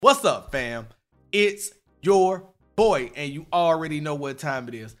What's up, fam? It's your boy, and you already know what time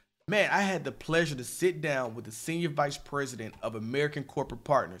it is. Man, I had the pleasure to sit down with the Senior Vice President of American Corporate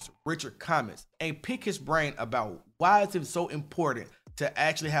Partners, Richard Comitz, and pick his brain about why is it so important to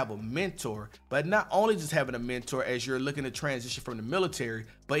actually have a mentor, but not only just having a mentor as you're looking to transition from the military,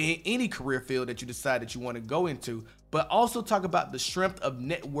 but in any career field that you decide that you want to go into, but also talk about the strength of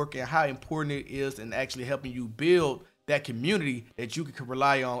networking, how important it is in actually helping you build that community that you can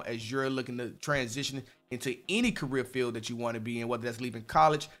rely on as you're looking to transition into any career field that you want to be in, whether that's leaving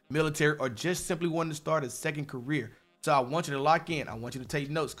college, military, or just simply wanting to start a second career. So I want you to lock in. I want you to take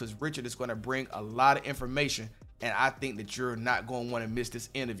notes because Richard is going to bring a lot of information, and I think that you're not going to want to miss this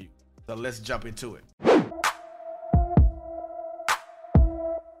interview. So let's jump into it.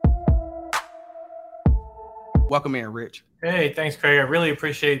 Welcome in, Rich. Hey, thanks, Craig. I really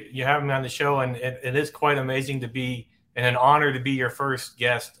appreciate you having me on the show, and it is quite amazing to be and an honor to be your first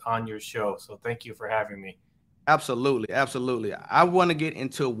guest on your show. So thank you for having me. Absolutely. Absolutely. I want to get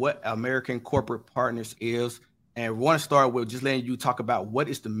into what American Corporate Partners is, and want to start with just letting you talk about what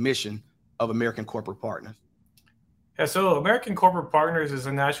is the mission of American Corporate Partners. Yeah, so American Corporate Partners is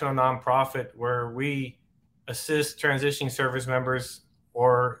a national nonprofit where we assist transitioning service members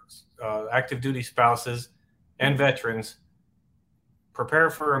or active duty spouses and veterans prepare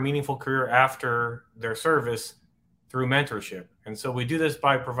for a meaningful career after their service through mentorship. And so we do this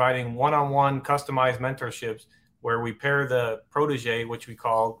by providing one-on-one customized mentorships where we pair the protege, which we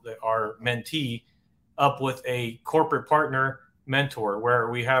call our mentee, up with a corporate partner mentor, where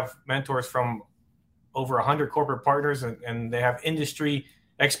we have mentors from over 100 corporate partners, and they have industry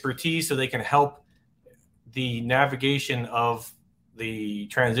expertise so they can help the navigation of the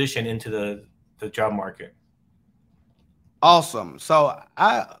transition into the job market. Awesome. So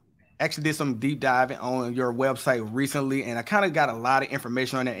I actually did some deep diving on your website recently, and I kind of got a lot of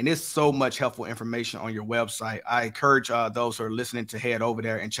information on it, and there's so much helpful information on your website. I encourage those who are listening to head over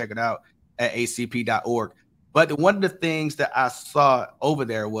there and check it out at acp.org. But one of the things that I saw over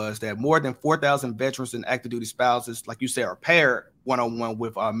there was that more than 4,000 veterans and active duty spouses, like you said, are paired one-on-one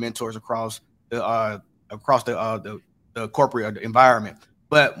with mentors across the corporate environment.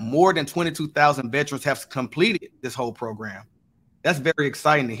 But more than 22,000 veterans have completed this whole program. That's very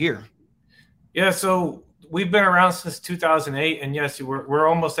exciting to hear. Yeah, so we've been around since 2008, and yes, we're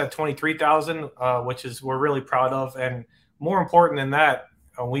almost at 23,000, which is we're really proud of. And more important than that,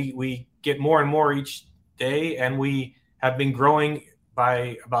 we get more and more each day, and we have been growing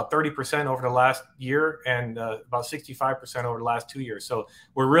by about 30% over the last year and about 65% over the last 2 years. So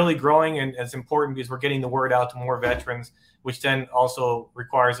we're really growing, and it's important because we're getting the word out to more veterans, which then also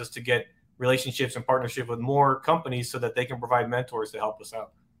requires us to get relationships and partnership with more companies so that they can provide mentors to help us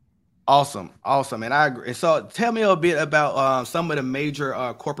out. Awesome. Awesome. And I agree. So tell me a bit about some of the major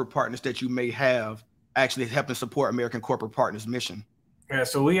corporate partners that you may have actually helping support American Corporate Partners mission. Yeah,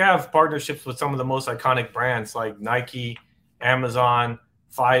 so we have partnerships with some of the most iconic brands like Nike, Amazon,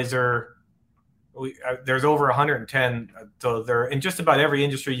 Pfizer. There's over 110. So they're in just about every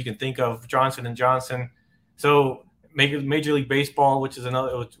industry you can think of, Johnson & Johnson. So Major League Baseball, which is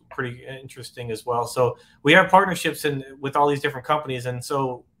pretty interesting as well. So we have partnerships with all these different companies. And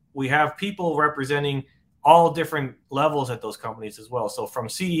so we have people representing all different levels at those companies as well. So from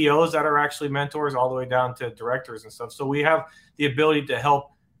CEOs that are actually mentors all the way down to directors and stuff. So we have the ability to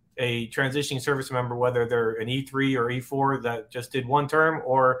help a transitioning service member, whether they're an E3 or E4 that just did one term,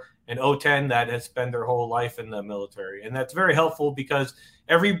 or an O10 that has spent their whole life in the military. And that's very helpful because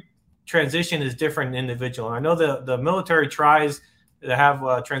every transition is different individual. And I know the military tries to have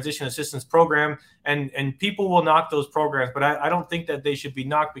a transition assistance program, and people will knock those programs, but I don't think that they should be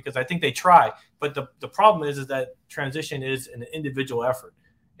knocked because I think they try. But the problem is that transition is an individual effort.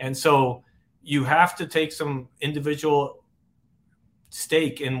 And so you have to take some individual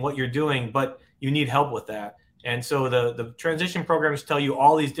stake in what you're doing, but you need help with that. And so the transition programs tell you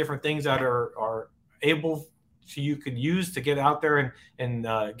all these different things that are able you could use to get out there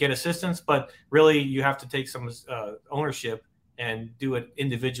and get assistance, but really you have to take some ownership and do it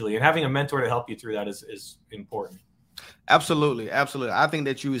individually. And having a mentor to help you through that is important. Absolutely. Absolutely. I think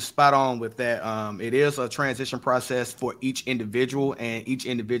that you is spot on with that. It is a transition process for each individual, and each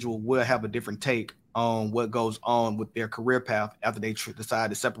individual will have a different take on what goes on with their career path after they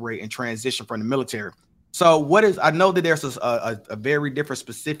decide to separate and transition from the military. So I know that there's a very different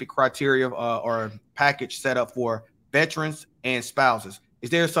specific criteria or package set up for veterans and spouses. Are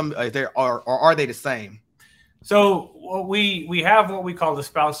they the same? So we have what we call the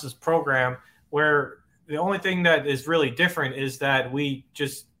spouses program, where the only thing that is really different is that we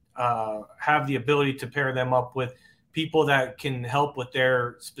just have the ability to pair them up with people that can help with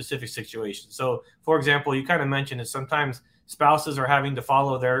their specific situation. So, for example, you kind of mentioned that sometimes spouses are having to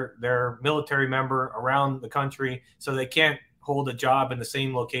follow their military member around the country, so they can't hold a job in the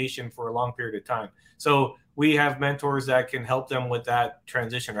same location for a long period of time. So we have mentors that can help them with that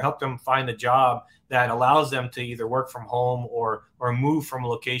transition, or help them find a job that allows them to either work from home or move from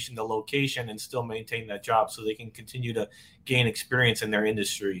location to location and still maintain that job, so they can continue to gain experience in their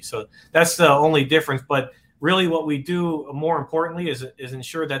industry. So that's the only difference. But really what we do more importantly is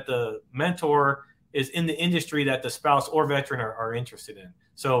ensure that the mentor is in the industry that the spouse or veteran are interested in.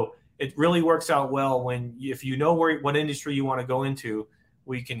 So it really works out well if you know what industry you want to go into,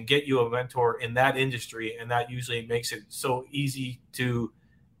 we can get you a mentor in that industry, and that usually makes it so easy to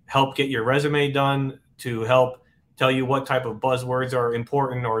help get your resume done, to help tell you what type of buzzwords are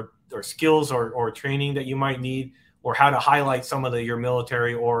important, or skills or training that you might need, or how to highlight some of your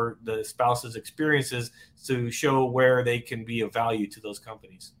military or the spouse's experiences to show where they can be of value to those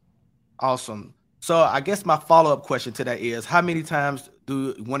companies. Awesome. So I guess my follow-up question to that is, how many times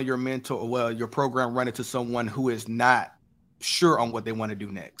do one of your your program run into someone who is not sure on what they want to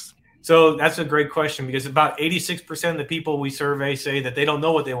do next? So that's a great question, because about 86% of the people we survey say that they don't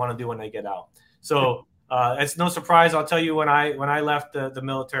know what they want to do when they get out. So it's no surprise. I'll tell you, when I left the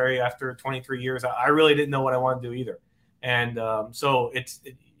military after 23 years, I really didn't know what I wanted to do either. And so if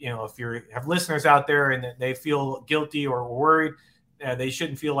you have listeners out there and they feel guilty or worried, they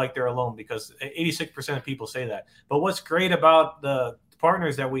shouldn't feel like they're alone, because 86% of people say that. But what's great about the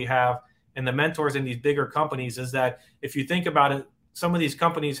partners that we have and the mentors in these bigger companies is that if you think about it, some of these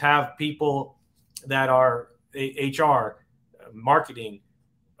companies have people that are HR, marketing,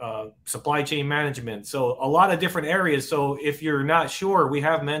 supply chain management. So a lot of different areas. So if you're not sure, we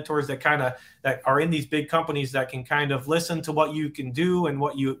have mentors that are in these big companies that can kind of listen to what you can do and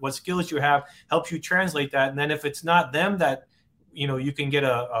what skills you have, help you translate that. And then if it's not them that you can get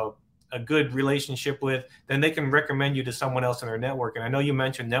a good relationship with, then they can recommend you to someone else in their network. And I know you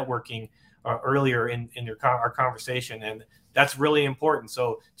mentioned networking earlier in our conversation, and that's really important.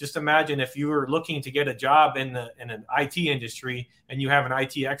 So just imagine if you were looking to get a job in an IT industry, and you have an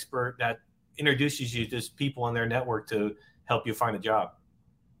IT expert that introduces you to people in their network to help you find a job.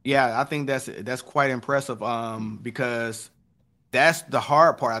 Yeah, I think that's quite impressive, because that's the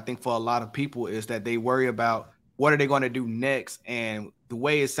hard part, I think, for a lot of people, is that they worry about what are they going to do next. And the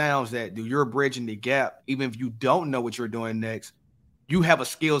way it sounds, that you're bridging the gap. Even if you don't know what you're doing next, you have a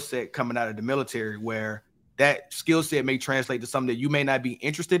skill set coming out of the military where that skill set may translate to something that you may not be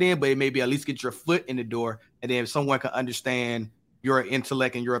interested in, but it may be at least get your foot in the door. And then if someone can understand your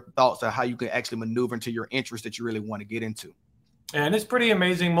intellect and your thoughts of how you can actually maneuver into your interest that you really want to get into. And it's pretty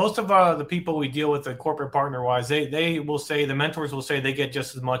amazing. Most of the people we deal with, the corporate partner wise, they will say, the mentors will say they get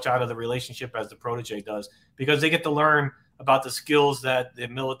just as much out of the relationship as the protege does, because they get to learn about the skills that the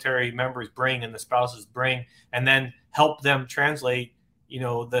military members bring and the spouses bring, and then help them translate,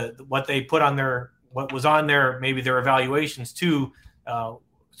 what they put on what was on maybe their evaluations to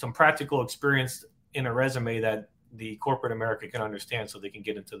some practical experience in a resume that the corporate America can understand, so they can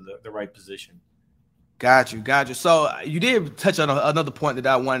get into the right position. Got you. So you did touch on another point that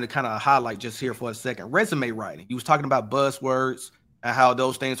I wanted to kind of highlight just here for a second. Resume writing. You was talking about buzzwords and how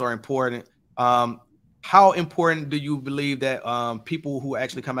those things are important. How important do you believe that people who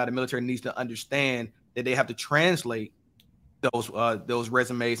actually come out of the military needs to understand that they have to translate those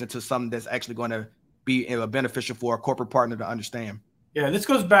resumes into something that's actually going to be beneficial for a corporate partner to understand? Yeah, this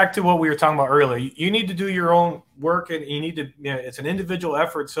goes back to what we were talking about earlier. You need to do your own work, and you need to, it's an individual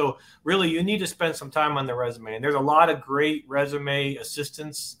effort. So really, you need to spend some time on the resume. And there's a lot of great resume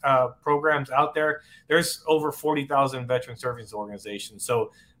assistance programs out there. There's over 40,000 veteran service organizations.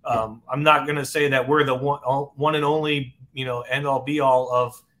 So I'm not going to say that we're the one and only, end all be all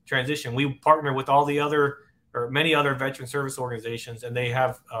of transition. We partner with all the other, or many other veteran service organizations, and they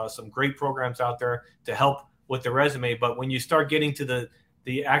have some great programs out there to help with the resume. But when you start getting to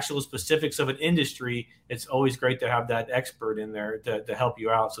the actual specifics of an industry, it's always great to have that expert in there to help you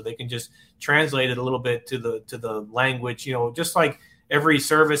out, so they can just translate it a little bit to the language. Just like every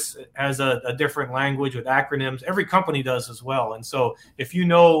service has a different language with acronyms, every company does as well. And so if you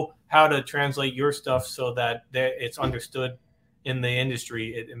know how to translate your stuff so that it's understood in the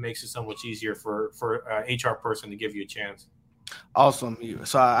industry, it makes it so much easier for an HR person to give you a chance. Awesome.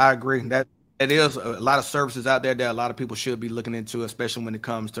 So I agree that it is a lot of services out there that a lot of people should be looking into, especially when it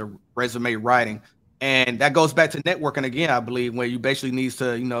comes to resume writing. And that goes back to networking again, I believe, where you basically need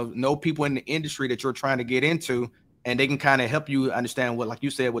to, know people in the industry that you're trying to get into, and they can kind of help you understand what, like you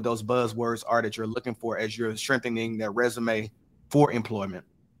said, what those buzzwords are that you're looking for as you're strengthening that resume for employment.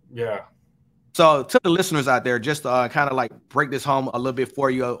 Yeah. So to the listeners out there, just to kind of like break this home a little bit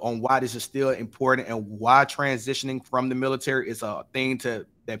for you on why this is still important and why transitioning from the military is a thing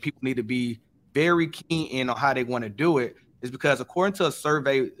that people need to be very keen in on how they want to do it, is because according to a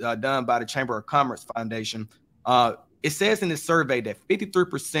survey done by the Chamber of Commerce Foundation, it says in this survey that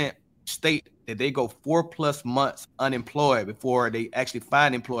 53% state that they go 4+ months unemployed before they actually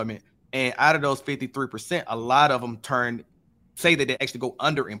find employment. And out of those 53%, a lot of them say that they actually go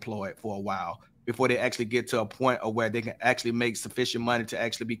underemployed for a while before they actually get to a point of where they can actually make sufficient money to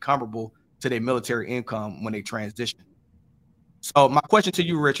actually be comparable to their military income when they transition. So my question to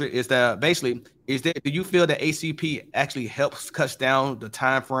you, Richard, is that basically, do you feel that ACP actually helps cut down the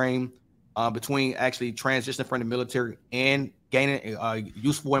time frame between actually transitioning from the military and gaining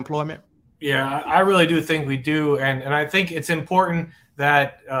useful employment? Yeah, I really do think we do. And I think it's important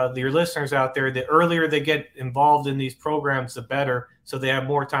that your listeners out there, the earlier they get involved in these programs, the better, so they have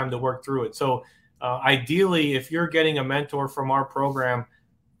more time to work through it. So ideally, if you're getting a mentor from our program,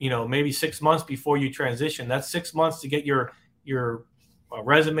 maybe 6 months before you transition, that's 6 months to get your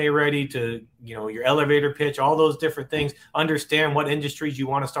resume ready, to your elevator pitch, all those different things, understand what industries you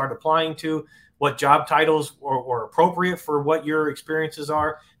want to start applying to, what job titles are appropriate for what your experiences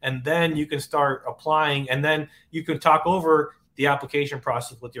are, and then you can start applying, and then you can talk over the application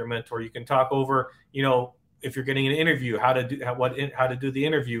process with your mentor. You can talk over, if you're getting an interview, how to do the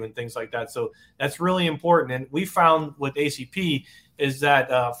interview and things like that. So that's really important. And we found with ACP is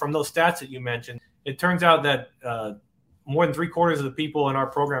that from those stats that you mentioned, it turns out that more than 3/4 of the people in our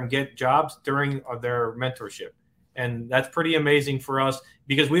program get jobs during their mentorship. And that's pretty amazing for us,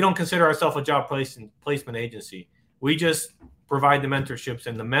 because we don't consider ourselves a job placement agency. We just provide the mentorships,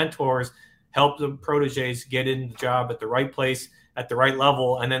 and the mentors help the proteges get in the job at the right place at the right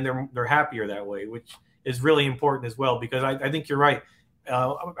level, and then they're happier that way, which is really important as well. Because I think you're right,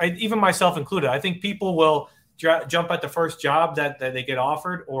 even myself included. I think people will jump at the first job that they get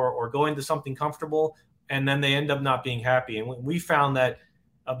offered, or go into something comfortable, and then they end up not being happy. And we found that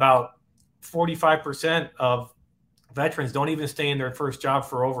about 45% of veterans don't even stay in their first job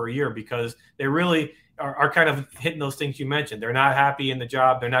for over a year, because they really are kind of hitting those things you mentioned. They're not happy in the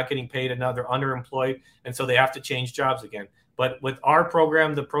job. They're not getting paid enough. They're underemployed. And so they have to change jobs again. But with our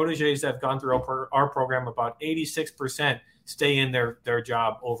program, the proteges that have gone through our program, about 86% stay in their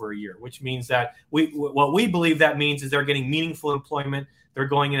job over a year, which means that what we believe that means is they're getting meaningful employment. They're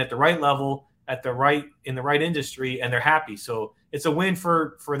going in at the right level, in the right industry, and they're happy. So it's a win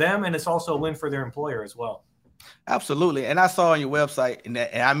for them, and it's also a win for their employer as well. Absolutely. And I saw on your website, and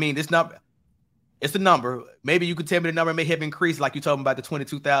I mean, this number, it's the number. Maybe you could tell me the number may have increased, like you told me about the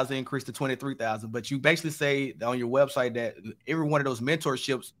 22,000 increase to 23,000. But you basically say on your website that every one of those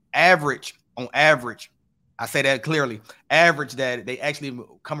mentorships on average, I say that clearly, average that they actually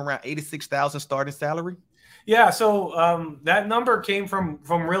come around 86,000 starting salary. Yeah. So that number came from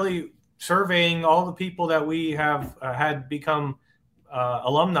really surveying all the people that we have had become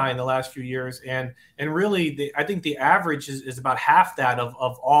alumni in the last few years, and really I think the average is about half that of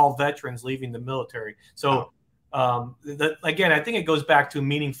all veterans leaving the military. So again, I think it goes back to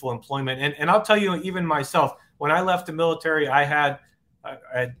meaningful employment. And I'll tell you, even myself, when I left the military, I had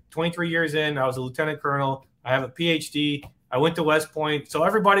 23 years in. I was a lieutenant colonel. I have a PhD. I went to West Point. So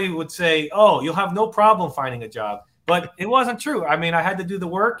everybody would say, "Oh, you'll have no problem finding a job," but it wasn't true. I mean, I had to do the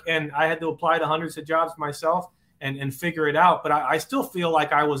work, and I had to apply to hundreds of jobs myself and figure it out. But I still feel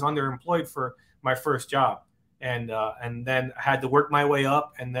like I was underemployed for my first job, and then I had to work my way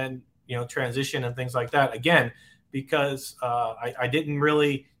up, and then transition and things like that again, because I didn't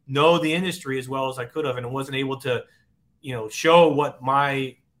really know the industry as well as I could have, and wasn't able to show what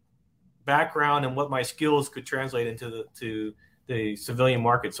my background and what my skills could translate into the civilian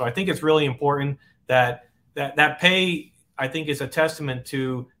market. So I think it's really important that pay, I think, is a testament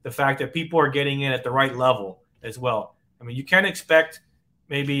to the fact that people are getting in at the right level as well. I mean, you can't expect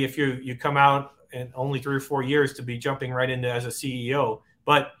maybe if you come out in only 3 or 4 years to be jumping right into as a CEO,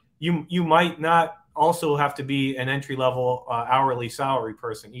 but you might not also have to be an entry level hourly salary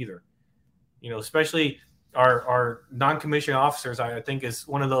person either. Especially our non-commissioned officers, I think, is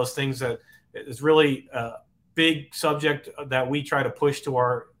one of those things that is really a big subject that we try to push to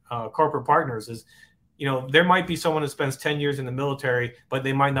our corporate partners. Is there might be someone that spends 10 years in the military, but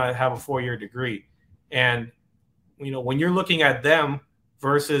they might not have a 4-year degree. And when you're looking at them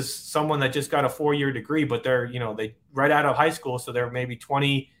versus someone that just got a 4-year degree, but they're, they right out of high school, so they're maybe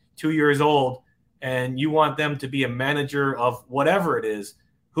 22 years old, and you want them to be a manager of whatever it is,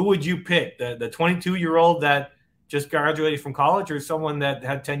 who would you pick? The 22-year-old that just graduated from college, or someone that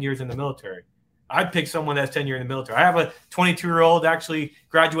had 10 years in the military? I'd pick someone that's 10 years in the military. I have a 22-year-old actually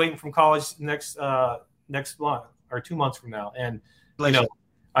graduating from college next month or 2 months from now, and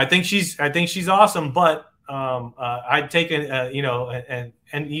I think she's awesome. But I'd take an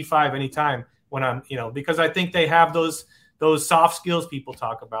E5 anytime when I'm because I think they have those soft skills people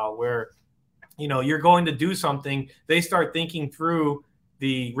talk about where you're going to do something. They start thinking through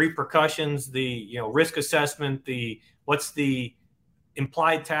the repercussions, the risk assessment, what's the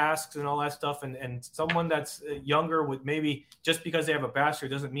implied tasks and all that stuff. And someone that's younger with maybe just because they have a bachelor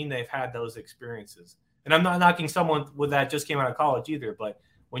doesn't mean they've had those experiences. And I'm not knocking someone with that just came out of college either, but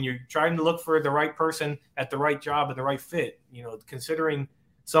when you're trying to look for the right person at the right job and the right fit, considering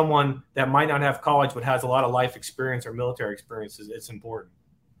someone that might not have college but has a lot of life experience or military experiences, it's important.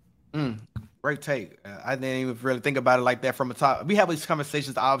 Great take. I didn't even really think about it like that from the top. We have these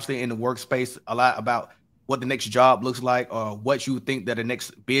conversations, obviously, in the workspace a lot about what the next job looks like or what you think that the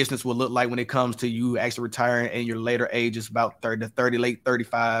next business will look like when it comes to you actually retiring in your later ages, about 30, late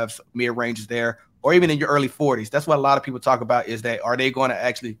 35s, mid-ranges there, or even in your early 40s. That's what a lot of people talk about is that are they going to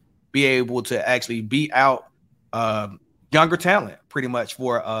actually be able to actually beat out younger talent pretty much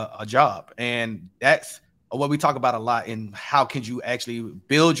for a job? And that's what we talk about a lot in how can you actually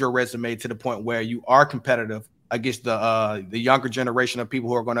build your resume to the point where you are competitive against the younger generation of people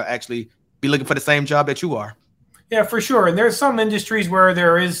who are going to actually be looking for the same job that you are. Yeah, for sure. And there's some industries where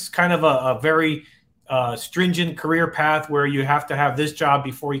there is kind of a very stringent career path where you have to have this job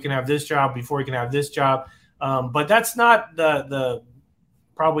before you can have this job, before you can have this job. But that's not the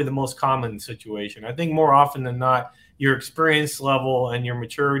probably the most common situation. I think more often than not, your experience level and your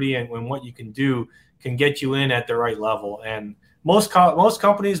maturity and what you can do can get you in at the right level. And most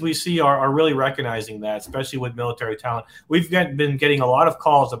companies we see are really recognizing that, especially with military talent. We've been getting a lot of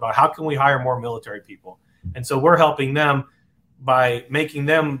calls about how can we hire more military people. And so we're helping them by making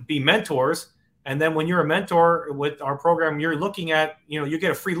them be mentors. And then when you're a mentor with our program, you're looking at, you get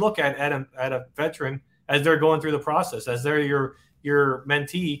a free look at a veteran as they're going through the process. As they're your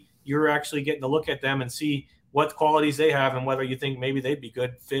mentee, you're actually getting to look at them and see what qualities they have and whether you think maybe they'd be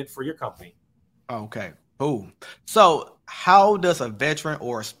good fit for your company. Okay, cool. So how does a veteran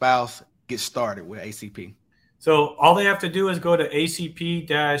or a spouse get started with ACP? So all they have to do is go to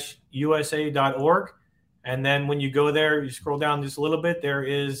acp-usa.org. And then when you go there, you scroll down just a little bit, there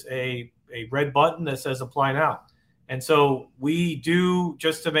is a red button that says apply now. And so we do,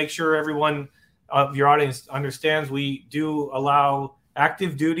 just to make sure everyone of your audience understands, we do allow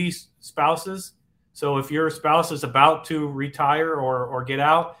active duty spouses. So if your spouse is about to retire or get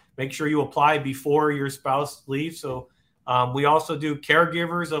out, make sure you apply before your spouse leaves. So we also do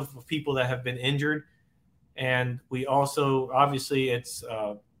caregivers of people that have been injured. And we also, obviously, it's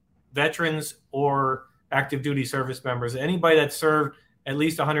veterans or active duty service members, anybody that served at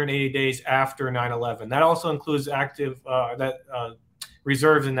least 180 days after 9/11. That also includes active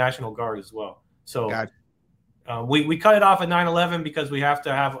reserves and National Guard as well. So we cut it off at 9/11 because we have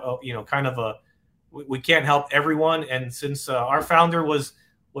to have we can't help everyone. And since our founder was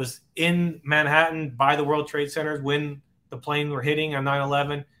in Manhattan by the World Trade Center when the plane were hitting on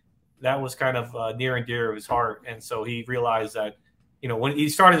 9/11, that was kind of near and dear to his heart. And so he realized that, when he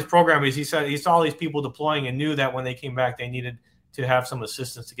started his program, he said he saw these people deploying and knew that when they came back, they needed to have some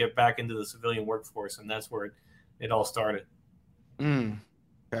assistance to get back into the civilian workforce. And that's where it all started.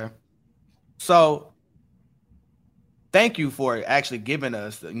 Okay. So thank you for actually giving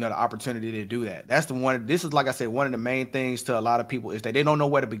us, the opportunity to do that. That's this is, like I said, one of the main things to a lot of people is that they don't know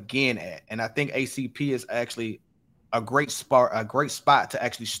where to begin at. And I think ACP is actually a great spot to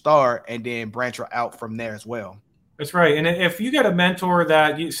actually start and then branch out from there as well. That's right. And if you get a mentor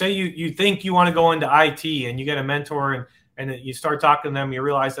that you think you want to go into IT and you get a mentor and you start talking to them, you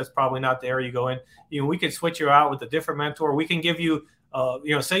realize that's probably not the area you go in. We could switch you out with a different mentor. We can give you,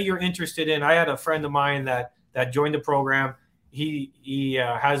 say you're interested in. I had a friend of mine that joined the program. He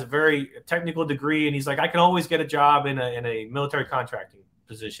has a very technical degree, and he's like, I can always get a job in a military contracting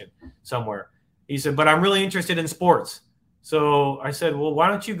position somewhere. He said, but I'm really interested in sports. So I said, well, why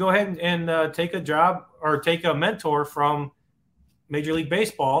don't you go ahead and take a job or take a mentor from Major League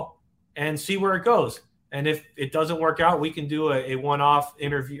Baseball and see where it goes. And if it doesn't work out, we can do a one-off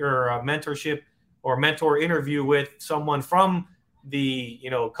interview or a mentorship or mentor interview with someone from the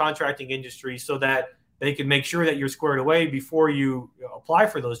contracting industry so that they can make sure that you're squared away before you apply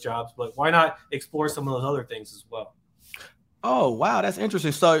for those jobs. But why not explore some of those other things as well? Oh, wow. That's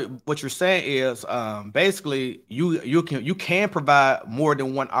interesting. So what you're saying is basically you can provide more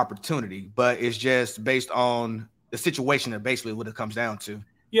than one opportunity, but it's just based on the situation that basically what it comes down to.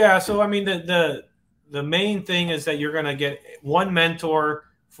 Yeah. So, I mean, the main thing is that you're going to get one mentor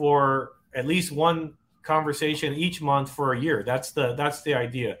for at least one conversation each month for a year. That's the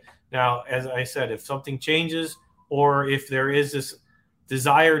idea. Now, as I said, if something changes or if there is this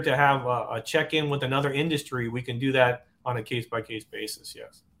desire to have a check-in with another industry, we can do that on a case-by-case basis.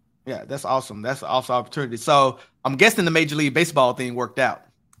 Yes. Yeah, that's awesome. That's an awesome opportunity. So I'm guessing the Major League Baseball thing worked out.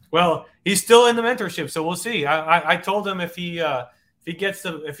 Well, he's still in the mentorship, so we'll see. I told him if he gets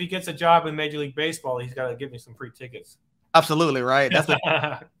a job in Major League Baseball, he's got to give me some free tickets. Absolutely right. That's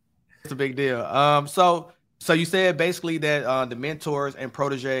a big deal. So you said basically that the mentors and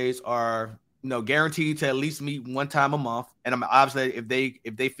proteges are, guaranteed to at least meet one time a month, and I'm obviously if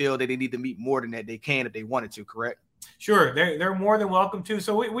they feel that they need to meet more than that, they can if they wanted to. Correct? Sure, they're more than welcome to.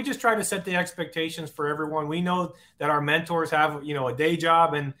 So we just try to set the expectations for everyone. We know that our mentors have a day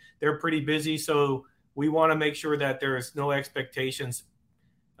job and they're pretty busy, so we want to make sure that there's no expectations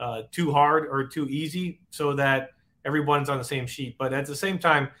too hard or too easy, so that everyone's on the same sheet. But at the same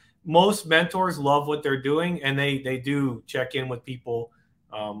time, most mentors love what they're doing, and they do check in with people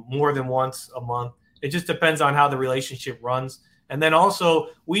more than once a month. It just depends on how the relationship runs. And then also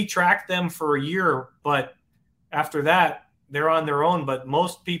we track them for a year, but after that, they're on their own. But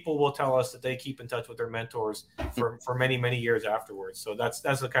most people will tell us that they keep in touch with their mentors for many, many years afterwards. So that's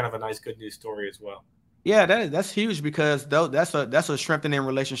a kind of a nice, good news story as well. Yeah, that's huge, because that's a strengthening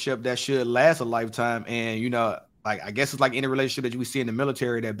relationship that should last a lifetime. And like, I guess it's like any relationship that we see in the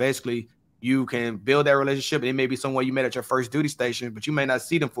military, that basically you can build that relationship. It may be someone you met at your first duty station, but you may not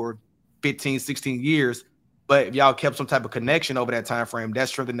see them for 15, 16 years. But if y'all kept some type of connection over that time frame,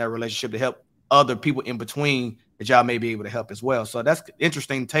 that's strengthening that relationship to help other people in between that y'all may be able to help as well. So that's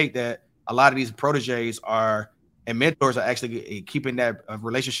interesting take that a lot of these proteges and mentors are actually keeping that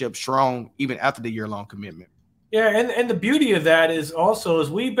relationship strong even after the year-long commitment. Yeah, and the beauty of that is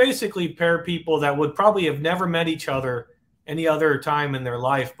we basically pair people that would probably have never met each other any other time in their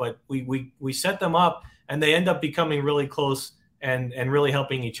life, but we set them up and they end up becoming really close and really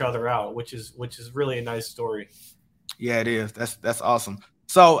helping each other out, which is really a nice story. Yeah, it is. That's awesome.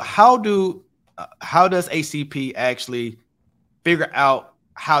 So how does ACP actually figure out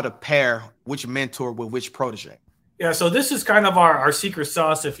how to pair which mentor with which protege? Yeah, so this is kind of our secret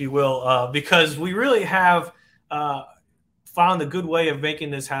sauce, if you will, because we really have found a good way of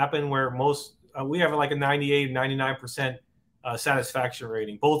making this happen, where we have like a 98, 99% satisfaction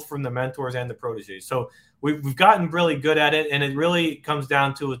rating, both from the mentors and the proteges. So we've gotten really good at it, and it really comes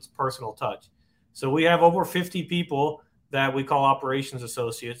down to its personal touch. So we have over 50 people that we call operations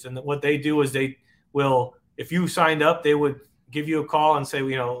associates, and what they do is they will, if you signed up, they would give you a call and say,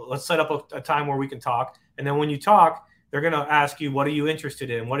 let's set up a time where we can talk. And then when you talk, they're going to ask you, what are you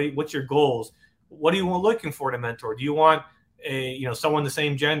interested in? What's your goals? What are you looking for in a mentor? Do you want someone the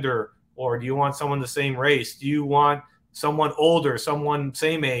same gender, or do you want someone the same race? Do you want someone older, someone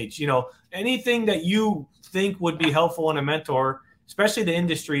same age? Anything that you think would be helpful in a mentor, especially the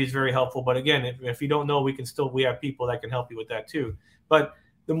industry, is very helpful. But again, if you don't know, we have people that can help you with that too. But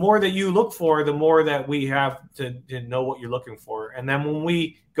the more that you look for, the more that we have to know what you're looking for. And then when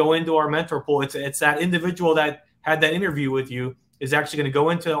we go into our mentor pool, it's that individual that had that interview with you is actually going to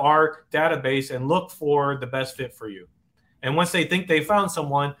go into our database and look for the best fit for you. And once they think they found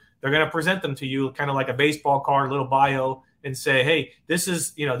someone, they're going to present them to you, kind of like a baseball card, little bio, and say, hey, this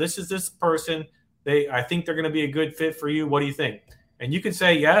is this person. I think they're going to be a good fit for you. What do you think? And you can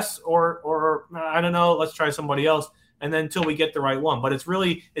say yes, or I don't know, let's try somebody else. And then until we get the right one. But it's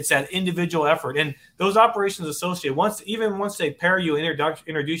that individual effort. And those operations associate, once they pair you,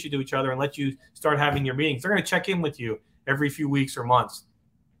 introduce you to each other and let you start having your meetings, they're going to check in with you every few weeks or months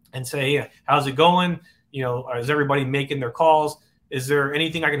and say, hey, how's it going? Is everybody making their calls? Is there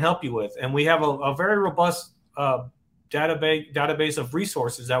anything I can help you with? And we have a very robust database of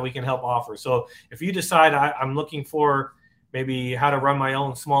resources that we can help offer. So if you decide I'm looking for maybe how to run my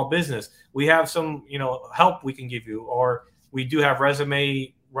own small business, we have some, help we can give you, or we do have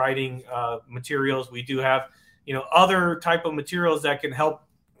resume writing materials. We do have, other type of materials that can help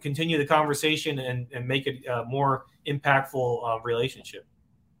continue the conversation and make it a more impactful relationship.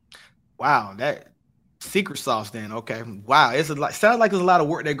 Wow. That secret sauce then. Okay. Wow. Sounds like there's a lot of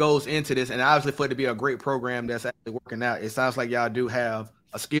work that goes into this, and obviously for it to be a great program that's actually working out, it sounds like y'all do have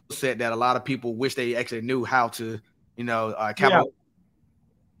a skill set that a lot of people wish they actually knew how to, Yeah.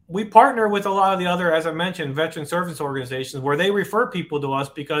 We partner with a lot of the other, as I mentioned, veteran service organizations, where they refer people to us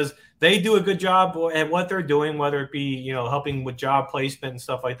because they do a good job at what they're doing, whether it be, helping with job placement and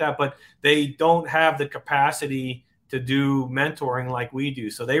stuff like that, but they don't have the capacity to do mentoring like we do.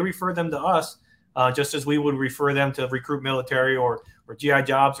 So they refer them to us, just as we would refer them to recruit military or GI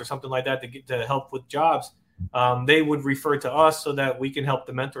jobs or something like that to help with jobs. they would refer to us so that we can help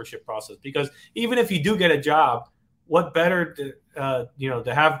the mentorship process. Because even if you do get a job, what better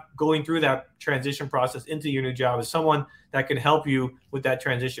to have going through that transition process into your new job is someone that can help you with that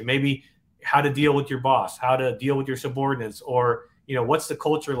transition. Maybe how to deal with your boss, how to deal with your subordinates, or what's the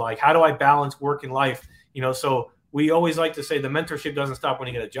culture like? How do I balance work and life? So we always like to say the mentorship doesn't stop when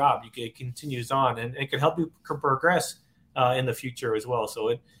you get a job. It continues on, and it can help you progress in the future as well.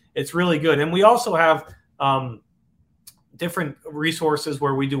 So it's really good. And we also have different resources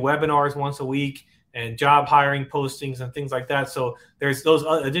where we do webinars once a week and job hiring postings and things like that. So there's those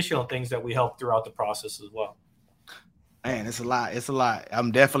additional things that we help throughout the process as well. Man, it's a lot. It's a lot.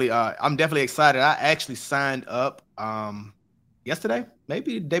 I'm definitely excited. I actually signed up yesterday,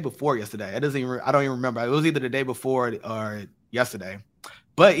 maybe the day before yesterday. I don't even remember. It was either the day before or yesterday.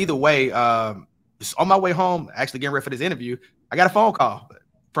 But either way, just on my way home, actually getting ready for this interview, I got a phone call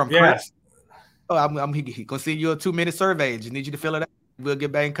from Chris. Oh, I'm gonna send you a 2-minute survey. Just need you to fill it out. We'll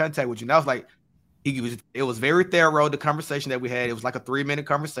get back in contact with you. And I was like, it was very thorough, the conversation that we had. It was like a 3-minute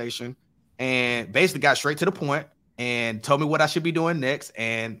conversation, and basically got straight to the point and told me what I should be doing next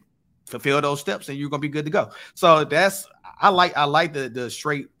and fulfill those steps, and you're gonna be good to go. So I like the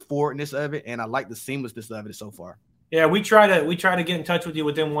straightforwardness of it, and I like the seamlessness of it so far. Yeah, we try to get in touch with you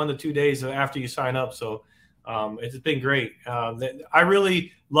within 1 to 2 days after you sign up. So it's been great. I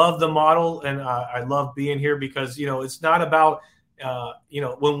really love the model, and I love being here because it's not about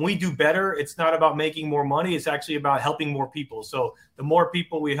when we do better, it's not about making more money. It's actually about helping more people. So the more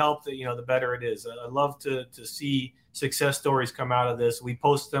people we help, the better it is. I love to see success stories come out of this. We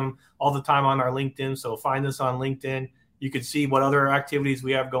post them all the time on our LinkedIn. So find us on LinkedIn. You can see what other activities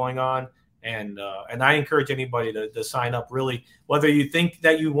we have going on. And I encourage anybody to sign up, really, whether you think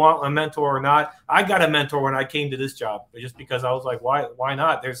that you want a mentor or not. I got a mentor when I came to this job just because I was like, why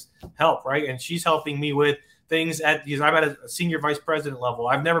not? There's help, right? And she's helping me with things because I'm at a senior vice president level.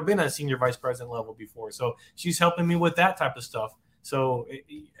 I've never been at a senior vice president level before. So she's helping me with that type of stuff. So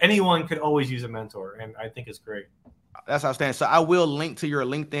anyone could always use a mentor, and I think it's great. That's outstanding. So I will link to your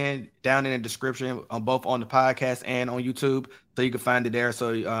LinkedIn down in the description on both on the podcast and on YouTube, so you can find it there.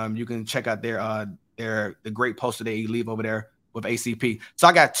 So you can check out the great poster that you leave over there with ACP. So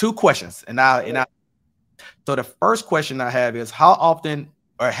I got 2 questions, so the first question I have is, how often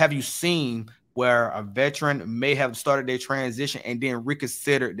or have you seen where a veteran may have started their transition and then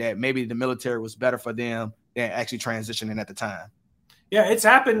reconsidered that maybe the military was better for them than actually transitioning at the time? Yeah, it's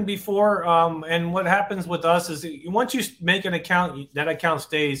happened before. And what happens with us is once you make an account, that account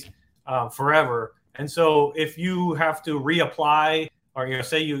stays forever. And so if you have to reapply, or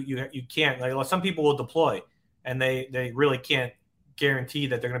say you can't, like some people will deploy and they really can't guarantee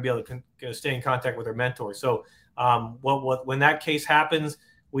that they're going to be able to stay in contact with their mentor. So when that case happens,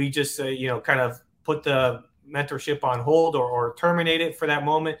 we just kind of put the mentorship on hold or terminate it for that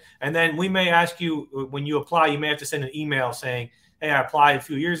moment. And then we may ask you, when you apply, you may have to send an email saying, hey, I applied a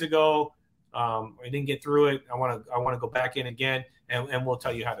few years ago. I didn't get through it. I want to go back in again, and we'll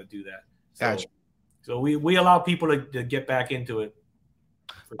tell you how to do that. Gotcha. So we allow people to get back into it.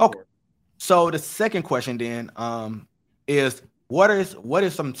 Okay. Sure. So the second question then is, what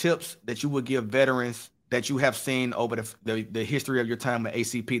is some tips that you would give veterans that you have seen over the history of your time at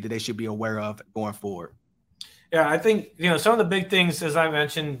ACP that they should be aware of going forward? Yeah, I think some of the big things, as I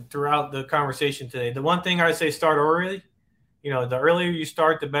mentioned throughout the conversation today. The one thing I say, start early. The earlier you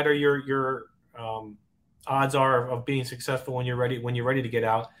start, the better your odds are of being successful when you're ready to get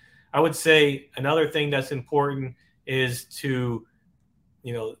out. I would say another thing that's important is to,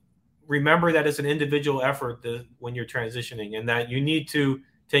 remember that it's an individual effort when you're transitioning, and that you need to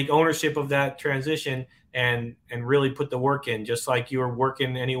take ownership of that transition and really put the work in, just like you're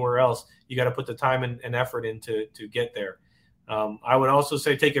working anywhere else. You got to put the time and effort in to get there. I would also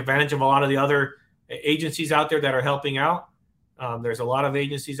say take advantage of a lot of the other agencies out there that are helping out. There's a lot of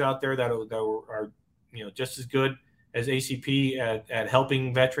agencies out there that are just as good as ACP at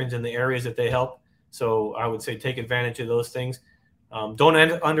helping veterans in the areas that they help. So I would say take advantage of those things. Don't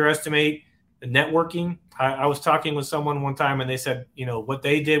underestimate the networking. I was talking with someone one time, and they said, what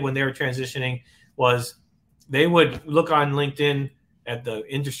they did when they were transitioning was they would look on LinkedIn at the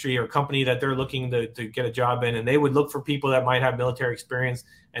industry or company that they're looking to get a job in, and they would look for people that might have military experience,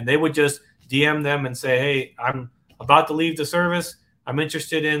 and they would just DM them and say, hey, I'm about to leave the service. I'm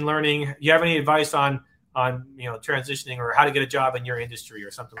interested in learning. Do you have any advice on transitioning or how to get a job in your industry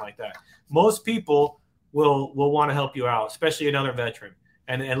or something like that? Most people will want to help you out, especially another veteran,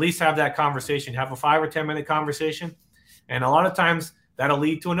 and at least have that conversation. Have a 5 or 10 minute conversation, and a lot of times that'll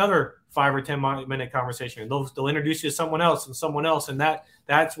lead to another 5 or 10 minute conversation. They'll introduce you to someone else, and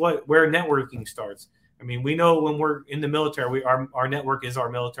that's where networking starts. I mean, we know when we're in the military, our network is our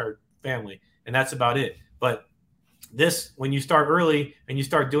military family, and that's about it. But this, when you start early and you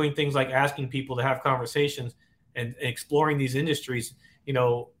start doing things like asking people to have conversations and exploring these industries,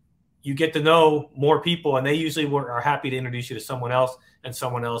 you get to know more people, and they usually are happy to introduce you to someone else and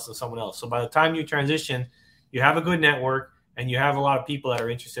someone else and someone else. So by the time you transition, you have a good network and you have a lot of people that are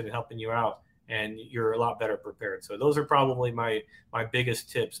interested in helping you out, and you're a lot better prepared. So those are probably my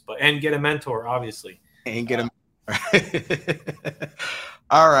biggest tips. And get a mentor, obviously. And get a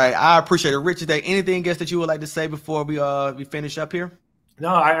All right. I appreciate it. Rich, today, anything else that you would like to say before we finish up here? No,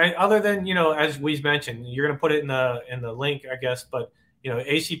 I other than, as we mentioned, you're going to put it in the link, I guess, but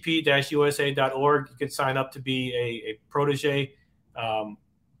acp-usa.org, you can sign up to be a protege.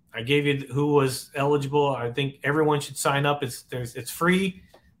 I gave you who was eligible. I think everyone should sign up. It's free.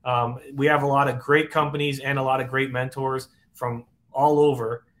 We have a lot of great companies and a lot of great mentors from all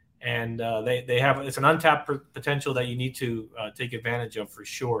over, and it's an untapped potential that you need to take advantage of for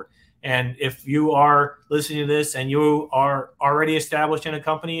sure. And if you are listening to this and you are already established in a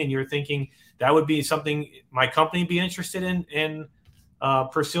company and you're thinking that would be something my company be interested in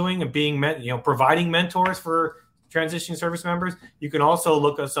pursuing and being providing mentors for transitioning service members, you can also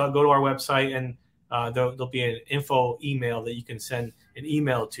look us up, go to our website, and there'll be an info email that you can send an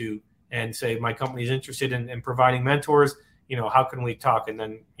email to and say, my company is interested in providing mentors. How can we talk? And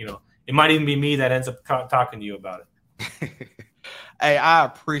then, it might even be me that ends up talking to you about it. Hey, I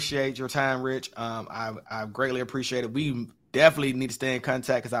appreciate your time, Rich. I greatly appreciate it. We definitely need to stay in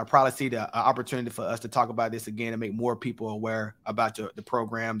contact, because I probably see the opportunity for us to talk about this again and make more people aware about the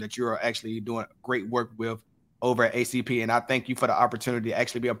program that you're actually doing great work with over at ACP. And I thank you for the opportunity to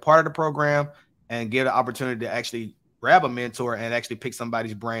actually be a part of the program and give the opportunity to actually grab a mentor and actually pick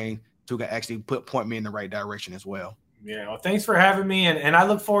somebody's brain to actually point me in the right direction as well. Yeah, well, thanks for having me. And I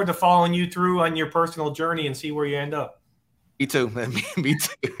look forward to following you through on your personal journey and see where you end up. Me too. Me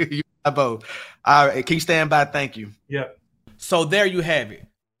too. You both. All right, keep standing by. Thank you. Yeah. So there you have it.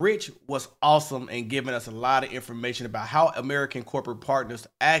 Rich was awesome in giving us a lot of information about how American corporate partners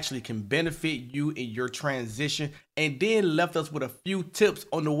actually can benefit you in your transition, and then left us with a few tips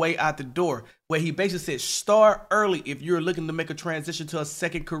on the way out the door, where he basically said start early if you're looking to make a transition to a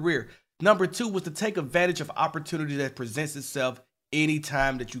second career. Number 2 was to take advantage of opportunity that presents itself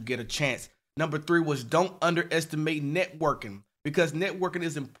anytime that you get a chance. Number 3 was don't underestimate networking, because networking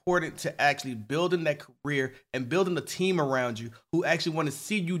is important to actually building that career and building a team around you who actually want to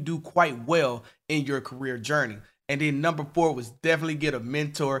see you do quite well in your career journey. And then number 4 was definitely get a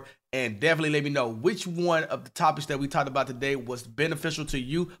mentor, and definitely let me know which one of the topics that we talked about today was beneficial to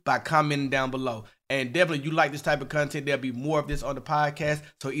you by commenting down below. And definitely, you like this type of content, there'll be more of this on the podcast.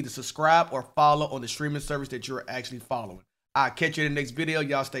 So either subscribe or follow on the streaming service that you're actually following. I'll catch you in the next video.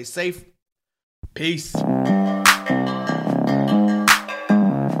 Y'all stay safe. Peace.